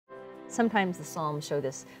sometimes the Psalms show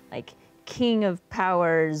this like king of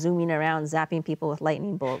power zooming around, zapping people with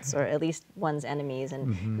lightning bolts, or at least one's enemies,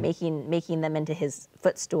 and making them into his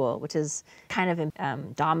footstool, which is kind of a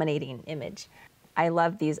dominating image. I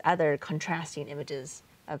love these other contrasting images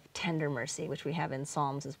of tender mercy, which we have in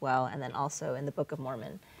Psalms as well, and then also in the Book of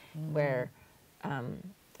Mormon, where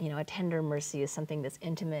you know, a tender mercy is something that's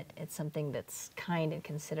intimate, it's something that's kind and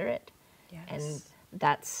considerate, and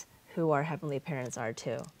that's who our heavenly parents are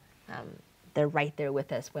too. They're right there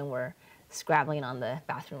with us when we're scrabbling on the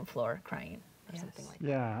bathroom floor crying, or something like that.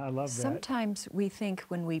 Yeah, I love that. Sometimes we think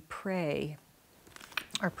when we pray,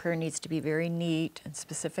 our prayer needs to be very neat and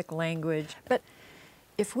specific language, but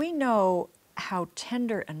if we know how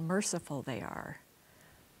tender and merciful they are,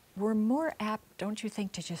 we're more apt, don't you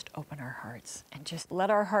think, to just open our hearts and just let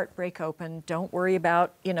our heart break open. Don't worry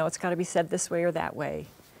about, you know, it's got to be said this way or that way.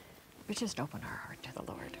 We just open our heart to the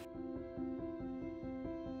Lord.